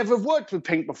may never have worked with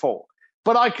Pink before,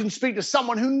 but I can speak to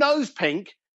someone who knows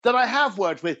Pink that I have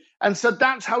worked with. And so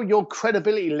that's how your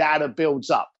credibility ladder builds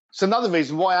up. It's another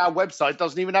reason why our website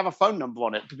doesn't even have a phone number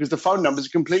on it, because the phone numbers are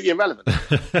completely irrelevant.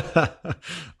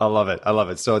 I love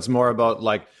it. So it's more about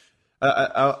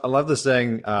I love the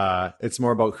saying, it's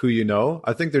more about who you know.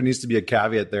 I think there needs to be a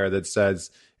caveat there that says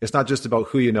it's not just about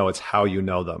who you know, it's how you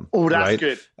know them. Oh, that's right?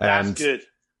 good. That's good.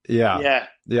 Yeah.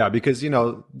 Because, you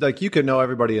can know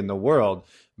everybody in the world,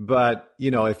 But,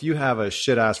 you know, if you have a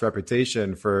shit ass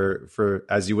reputation for,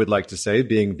 as you would like to say,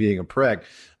 being a prick,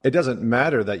 it doesn't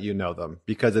matter that you know them,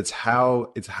 because it's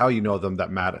how you know them that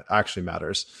actually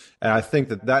matters. And I think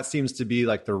that seems to be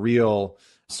like the real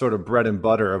sort of bread and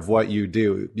butter of what you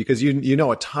do, because you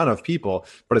know a ton of people,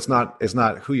 but it's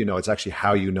not who you know, it's actually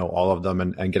how you know all of them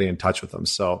and getting in touch with them.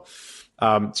 So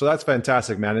that's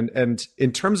fantastic, man. And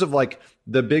in terms of like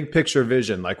the big picture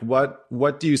vision, like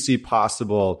what do you see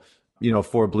possible, you know,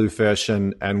 for Bluefish,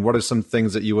 and what are some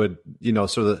things that you would, you know,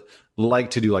 sort of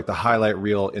like to do, like the highlight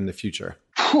reel in the future?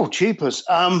 Oh, jeepers.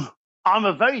 I'm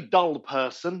a very dull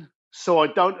person, so I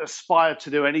don't aspire to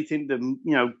do anything to,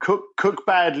 you know, cook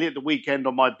badly at the weekend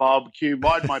on my barbecue,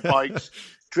 ride my bikes,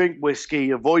 drink whiskey,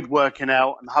 avoid working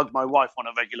out, and hug my wife on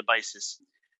a regular basis.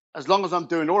 As long as I'm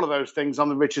doing all of those things, I'm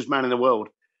the richest man in the world.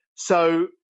 So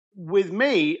with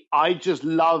me, I just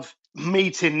love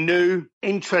meeting new,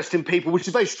 interesting people, which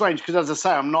is very strange because, as I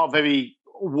say, I'm not a very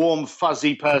warm,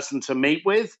 fuzzy person to meet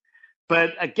with.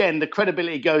 But again, the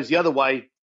credibility goes the other way.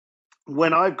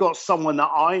 When I've got someone that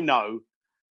I know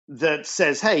that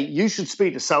says, hey, you should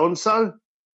speak to so-and-so,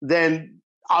 then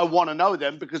I want to know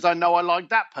them because I know I like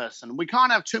that person. We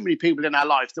can't have too many people in our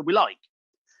life that we like.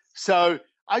 So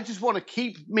I just want to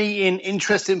keep meeting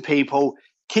interesting people,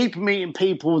 keep meeting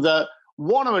people that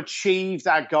want to achieve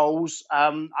their goals.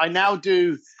 I now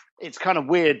do, it's kind of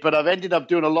weird, but I've ended up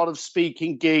doing a lot of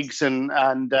speaking gigs and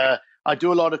I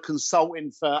do a lot of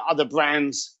consulting for other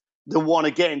brands that want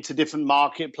to get into different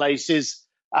marketplaces.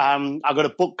 I've got a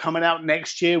book coming out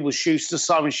next year with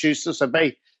Simon Schuster, so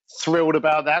very thrilled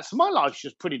about that. So my life's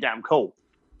just pretty damn cool.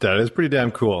 That is pretty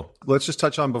damn cool. Let's just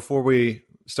touch on, before we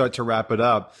start to wrap it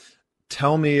up,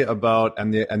 tell me about,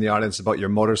 and the audience, about your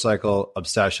motorcycle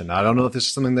obsession. I don't know if this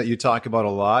is something that you talk about a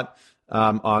lot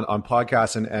on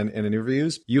podcasts and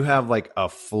interviews. You have like a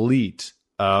fleet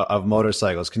of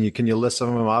motorcycles. Can you list some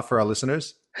of them off for our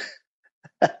listeners?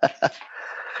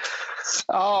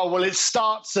 Oh, well, it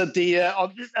starts at the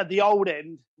old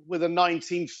end with a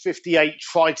 1958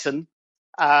 Triton,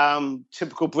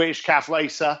 typical British calf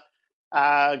racer.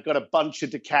 Got a bunch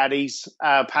of Ducatis,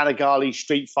 Panigale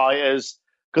Street Fighters.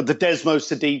 Got the Desmo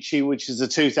Sedici, which is a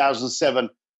 2007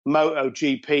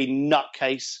 MotoGP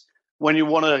nutcase. When you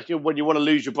want to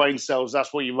lose your brain cells,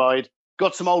 that's what you ride.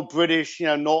 Got some old British, you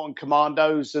know, Norton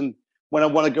Commandos, and when I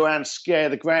want to go out and scare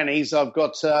the grannies, I've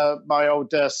got my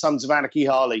old Sons of Anarchy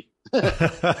Harley.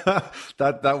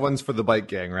 that one's for the bike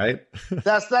gang, right?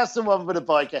 That's the one for the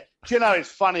bike gang. Do you know, it's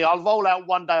funny. I'll roll out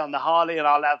one day on the Harley, and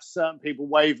I'll have certain people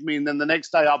wave me, and then the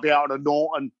next day I'll be out on a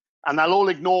Norton, and they'll all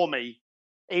ignore me,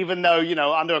 even though, you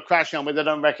know, under a crash helmet they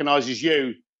don't recognize as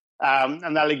you,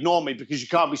 and they'll ignore me because you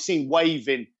can't be seen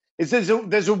waving. There's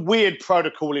a weird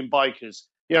protocol in bikers.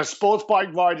 You know, sports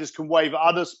bike riders can wave at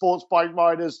other sports bike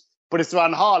riders, but if they're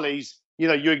on Harleys, you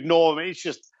know, you ignore them.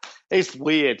 It's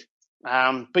weird.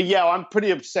 But yeah, I'm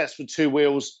pretty obsessed with two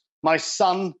wheels. My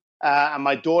son and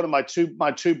my daughter, my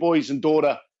two boys and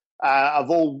daughter, have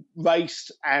all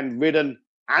raced and ridden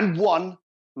and won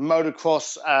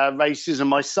motocross races. And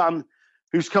my son,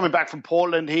 who's coming back from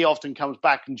Portland, he often comes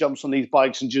back and jumps on these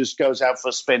bikes and just goes out for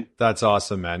a spin. That's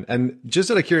awesome, man. And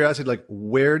just out of curiosity, like,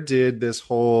 where did this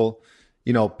whole,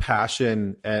 you know,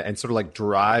 passion and sort of like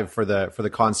drive for the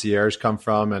concierge come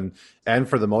from, and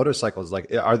for the motorcycles? Like,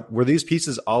 were these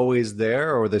pieces always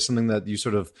there, or were they something that you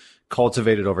sort of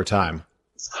cultivated over time?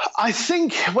 I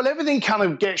think, well, everything kind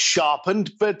of gets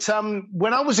sharpened. But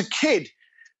when I was a kid,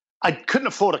 I couldn't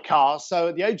afford a car. So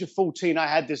at the age of 14, I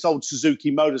had this old Suzuki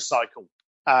motorcycle,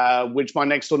 which my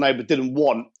next door neighbor didn't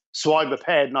want. So I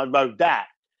repaired and I rode that.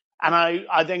 And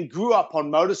I then grew up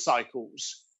on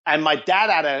motorcycles. And my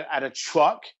dad had a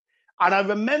truck. And I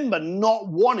remember not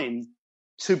wanting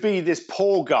to be this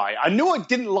poor guy. I knew I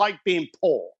didn't like being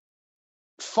poor.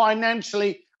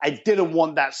 Financially, I didn't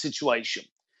want that situation.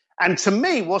 And to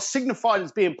me, what signified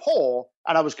as being poor,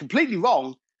 and I was completely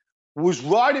wrong, was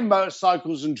riding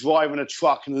motorcycles and driving a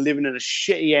truck and living in a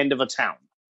shitty end of a town,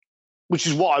 which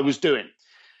is what I was doing.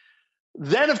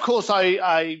 Then, of course,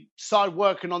 I started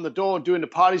working on the door and doing the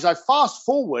parties. I fast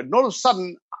forward, and all of a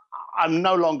sudden, I'm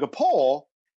no longer poor.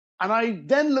 And I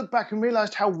then looked back and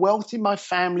realized how wealthy my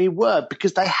family were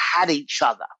because they had each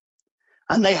other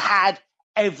and they had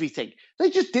everything. They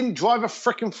just didn't drive a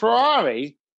freaking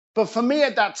Ferrari. But for me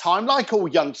at that time, like all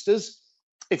youngsters,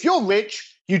 if you're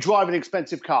rich, you drive an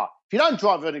expensive car. If you don't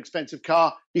drive an expensive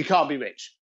car, you can't be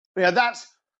rich. You know,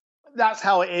 that's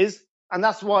how it is. And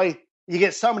that's why you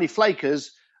get so many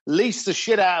flakers lease the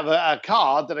shit out of a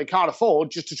car that they can't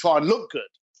afford just to try and look good.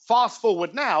 Fast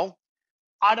forward now,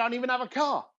 I don't even have a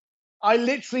car. I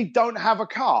literally don't have a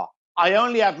car. I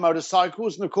only have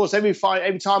motorcycles. And of course, every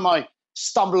time I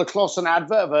stumble across an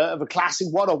advert of a classic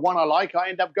one or one I like, I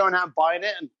end up going out and buying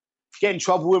it and get in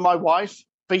trouble with my wife.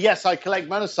 But yes, I collect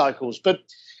motorcycles. But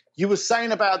you were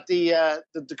saying about the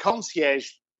concierge.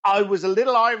 I was a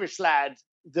little Irish lad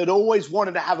that always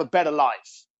wanted to have a better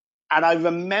life. And I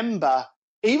remember,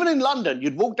 even in London,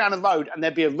 you'd walk down the road and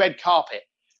there'd be a red carpet.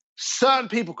 Certain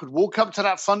people could walk up to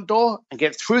that front door and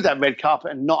get through that red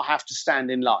carpet and not have to stand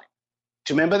in line.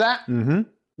 Do you remember that? Mm-hmm.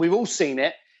 We've all seen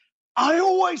it. I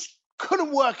always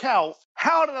couldn't work out,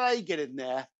 how do they get in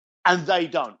there and they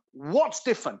don't? What's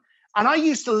different? And I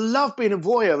used to love being a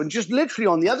voyeur and just literally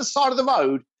on the other side of the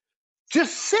road,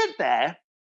 just sit there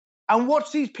and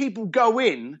watch these people go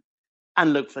in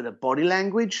and look for the body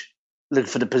language, look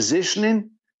for the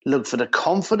positioning, look for the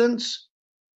confidence,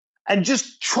 and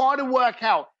just try to work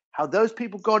out how those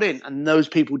people got in and those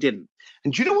people didn't.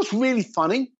 And do you know what's really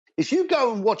funny? If you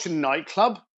go and watch a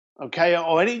nightclub, okay,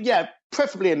 or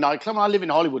preferably a nightclub, and I live in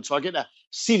Hollywood, so I get to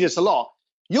see this a lot,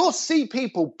 you'll see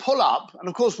people pull up, and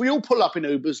of course we all pull up in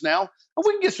Ubers now, and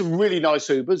we can get some really nice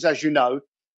Ubers, as you know.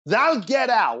 They'll get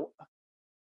out,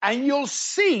 and you'll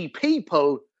see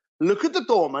people look at the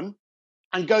doorman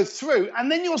and go through,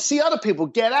 and then you'll see other people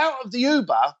get out of the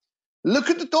Uber, look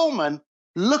at the doorman,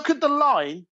 look at the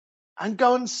line, and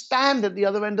go and stand at the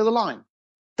other end of the line.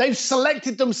 They've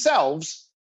selected themselves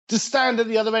to stand at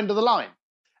the other end of the line.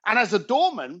 And as a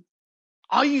doorman,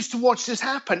 I used to watch this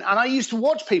happen, and I used to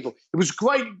watch people. It was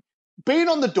great. Being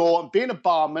on the door and being a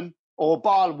barman or a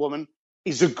barwoman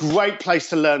is a great place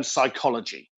to learn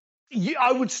psychology.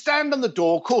 I would stand on the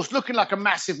door, of course, looking like a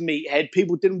massive meathead.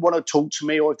 People didn't want to talk to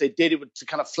me, or if they did, it would to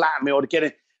kind of flatten me or to get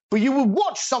in. But you would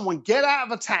watch someone get out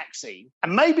of a taxi,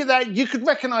 and maybe that you could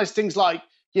recognize things like,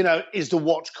 is the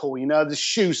watch cool? The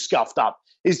shoe scuffed up?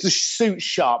 Is the suit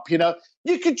sharp?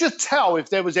 You could just tell if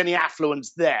there was any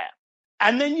affluence there.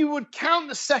 And then you would count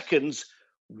the seconds.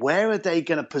 Where are they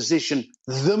going to position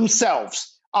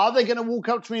themselves? Are they going to walk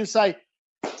up to me and say,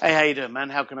 hey, how you doing, man?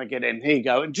 How can I get in? Here you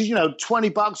go. And just,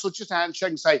 $20 or just a handshake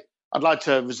and say, I'd like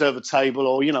to reserve a table,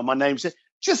 or, my name's here.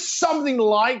 Just something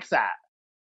like that.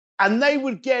 And they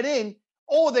would get in,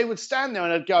 or they would stand there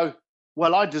and I'd go,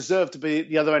 well, I deserve to be at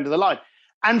the other end of the line.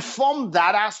 And from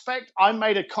that aspect, I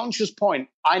made a conscious point.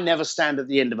 I never stand at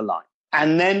the end of a line.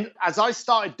 And then as I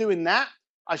started doing that,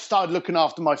 I started looking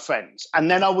after my friends. And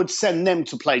then I would send them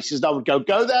to places. I would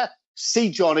go there,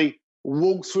 see Johnny,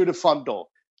 walk through the front door.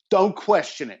 Don't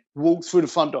question it. Walk through the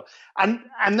front door. And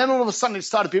then all of a sudden it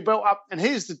started to be built up. And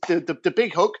here's the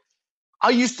big hook. I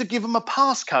used to give them a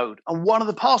passcode. And one of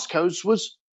the passcodes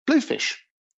was Bluefish.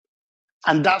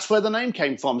 And that's where the name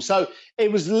came from. So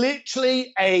it was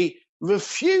literally a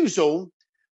refusal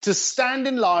to stand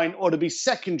in line or to be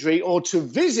secondary or to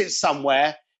visit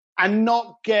somewhere and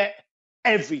not get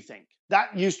everything.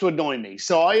 That used to annoy me.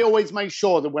 So I always make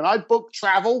sure that when I book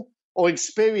travel or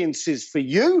experiences for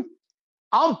you,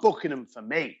 I'm booking them for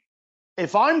me.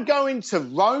 If I'm going to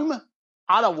Rome,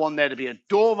 I don't want there to be a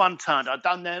door unturned. I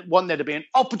don't want there to be an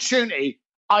opportunity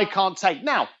I can't take.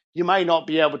 Now, you may not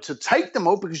be able to take them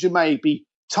all because you may be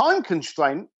time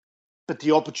constrained, but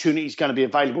the opportunity is going to be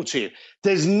available to you.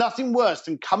 There's nothing worse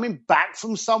than coming back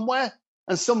from somewhere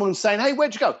and someone saying, hey,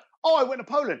 where'd you go? Oh, I went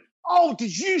to Poland. Oh,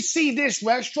 did you see this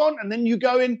restaurant? And then you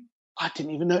go in, I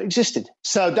didn't even know it existed.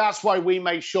 So that's why we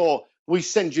make sure we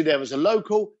send you there as a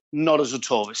local, not as a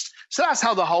tourist. So that's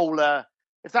how the whole,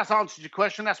 if that answers your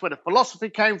question, that's where the philosophy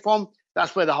came from.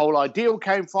 That's where the whole ideal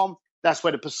came from. That's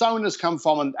where the personas come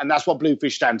from. And that's what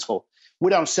Bluefish stands for. We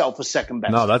don't sell for second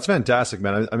best. No, that's fantastic,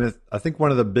 man. I mean, I think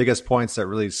one of the biggest points that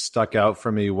really stuck out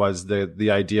for me was the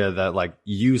idea that like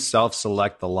you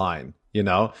self-select the line,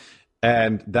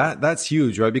 and that's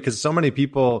huge, right? Because so many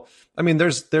people, I mean,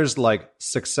 there's like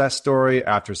success story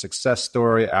after success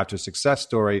story after success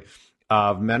story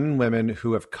of men and women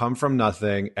who have come from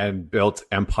nothing and built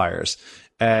empires.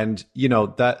 And,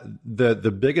 that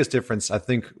the biggest difference, I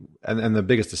think, and the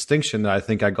biggest distinction that I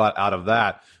think I got out of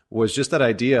that was just that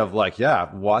idea of like,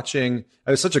 watching, it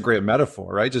was such a great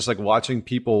metaphor, right? Just like watching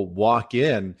people walk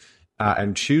in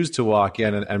and choose to walk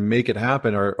in and make it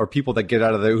happen, or people that get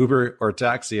out of the Uber or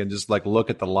taxi and just like look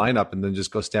at the lineup and then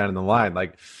just go stand in the line.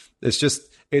 Like,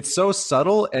 it's so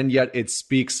subtle, and yet it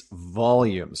speaks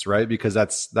volumes, right? Because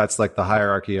that's like the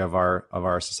hierarchy of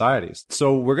our societies.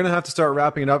 So we're going to have to start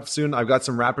wrapping it up soon. I've got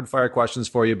some rapid fire questions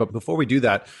for you, but before we do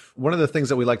that, one of the things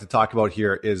that we like to talk about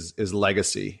here is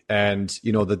legacy, and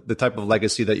the type of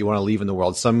legacy that you want to leave in the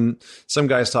world. Some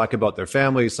guys talk about their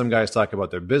family, some guys talk about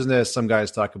their business, some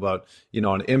guys talk about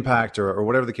an impact or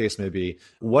whatever the case may be.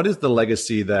 What is the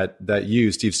legacy that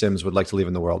you, Steve Sims, would like to leave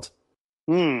in the world?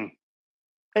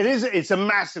 It is. It's a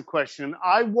massive question.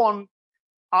 I want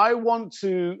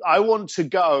to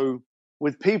go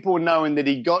with people knowing that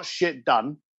he got shit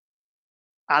done,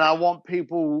 and I want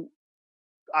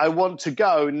to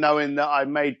go knowing that I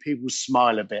made people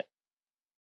smile a bit,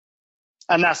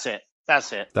 and that's it.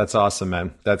 That's awesome,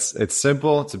 man. It's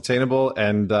simple, it's obtainable,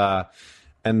 and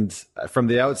from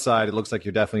the outside, it looks like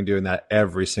you're definitely doing that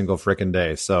every single freaking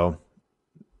day. So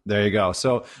there you go.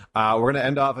 So we're going to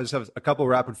end off. I just have a couple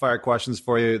rapid fire questions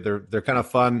for you. They're kind of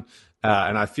fun.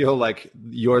 And I feel like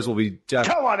yours will be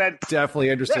Come on, Ed. definitely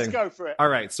interesting. Let's go for it. All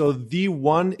right. So the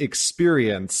one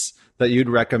experience that you'd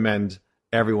recommend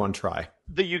everyone try.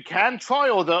 That you can try,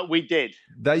 or that we did?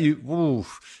 That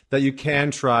you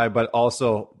can try, but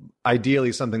also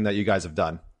ideally something that you guys have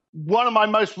done. One of my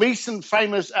most recent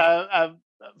fabulous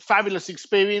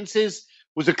experiences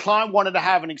was a client wanted to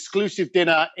have an exclusive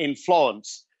dinner in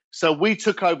Florence. So we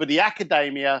took over the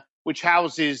Accademia, which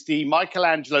houses the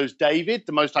Michelangelo's David,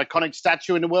 the most iconic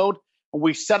statue in the world. And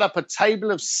we set up a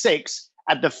table of 6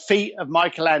 at the feet of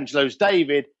Michelangelo's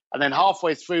David. And then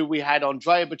halfway through, we had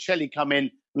Andrea Bocelli come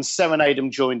in and serenade him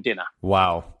during dinner.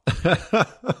 Wow.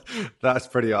 That's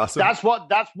pretty awesome. That's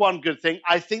one good thing.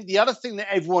 I think the other thing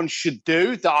that everyone should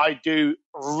do, that I do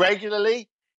regularly,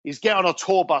 is get on a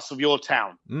tour bus of your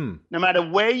town. No matter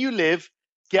where you live,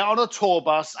 get on a tour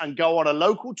bus and go on a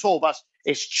local tour bus.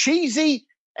 It's cheesy.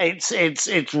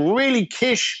 It's really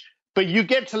kish, but you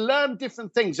get to learn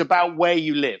different things about where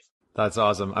you live. That's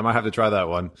awesome. I might have to try that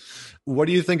one. What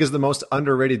do you think is the most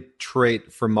underrated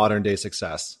trait for modern day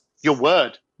success? Your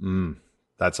word.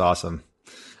 That's awesome.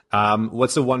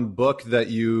 What's the one book that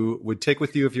you would take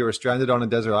with you if you were stranded on a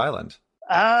desert island?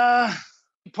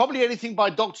 Probably anything by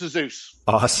Dr. Seuss.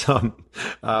 Awesome.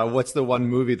 What's the one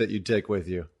movie that you'd take with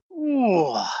you?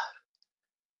 Ooh,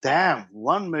 damn,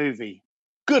 one movie.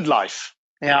 Good Life.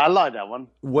 Yeah, I like that one.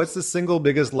 What's the single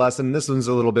biggest lesson? This one's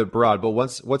a little bit broad, but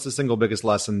what's the single biggest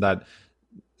lesson that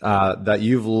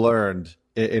you've learned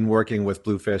in working with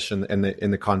Bluefish in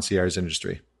the concierge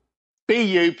industry? Be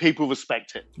you, people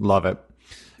respect it. Love it.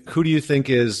 Who do you think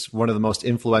is one of the most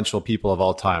influential people of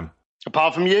all time?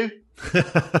 Apart from you?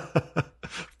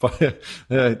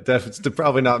 That's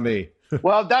probably not me.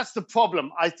 Well, that's the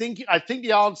problem. I think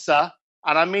the answer,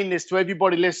 and I mean this to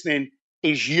everybody listening,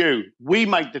 is you. We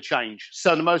make the change.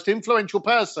 So the most influential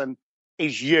person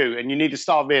is you, and you need to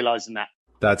start realizing that.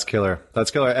 That's killer.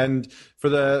 And for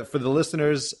the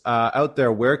listeners out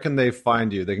there, where can they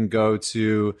find you? They can go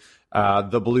to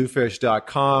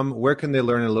thebluefish.com. Where can they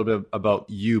learn a little bit about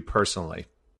you personally?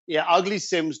 Yeah,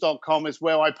 uglysims.com is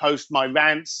where I post my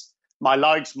rants, my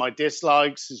likes, my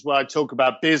dislikes, is where I talk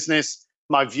about business,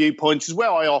 my viewpoints, is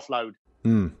where I offload.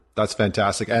 That's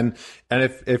fantastic. And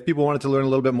if people wanted to learn a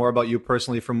little bit more about you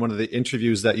personally from one of the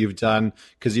interviews that you've done,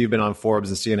 because you've been on Forbes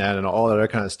and CNN and all that other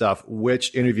kind of stuff,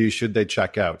 which interview should they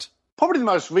check out? Probably the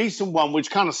most recent one,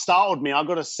 which kind of startled me. I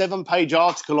got a 7-page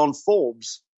article on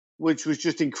Forbes, which was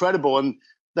just incredible. And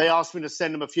they asked me to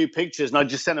send them a few pictures, and I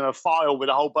just sent them a file with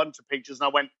a whole bunch of pictures. And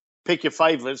I went, pick your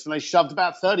favorites. And they shoved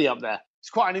about 30 up there. It's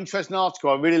quite an interesting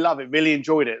article. I really love it, really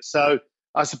enjoyed it. So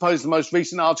I suppose the most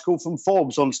recent article from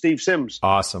Forbes on Steve Sims.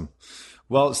 Awesome.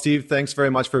 Well, Steve, thanks very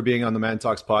much for being on the Man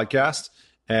Talks podcast.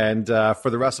 And for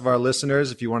the rest of our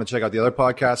listeners, if you want to check out the other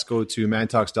podcasts, go to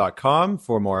mantalks.com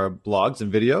for more blogs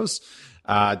and videos.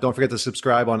 Don't forget to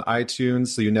subscribe on iTunes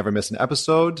so you never miss an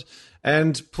episode.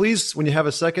 And please, when you have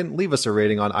a second, leave us a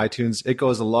rating on iTunes. It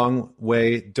goes a long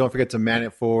way. Don't forget to man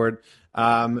it forward.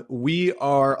 We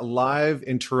are live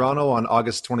in Toronto on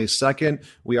August 22nd.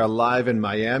 We are live in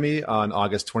Miami on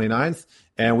August 29th.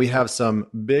 And we have some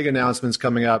big announcements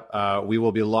coming up. We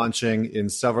will be launching in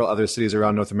several other cities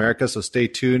around North America. So stay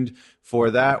tuned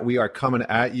for that. We are coming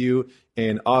at you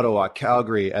in Ottawa,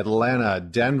 Calgary, Atlanta,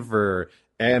 Denver,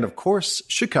 and of course,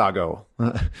 Chicago.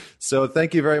 So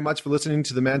thank you very much for listening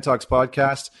to the Man Talks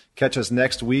podcast. Catch us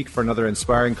next week for another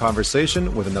inspiring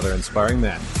conversation with another inspiring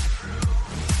man.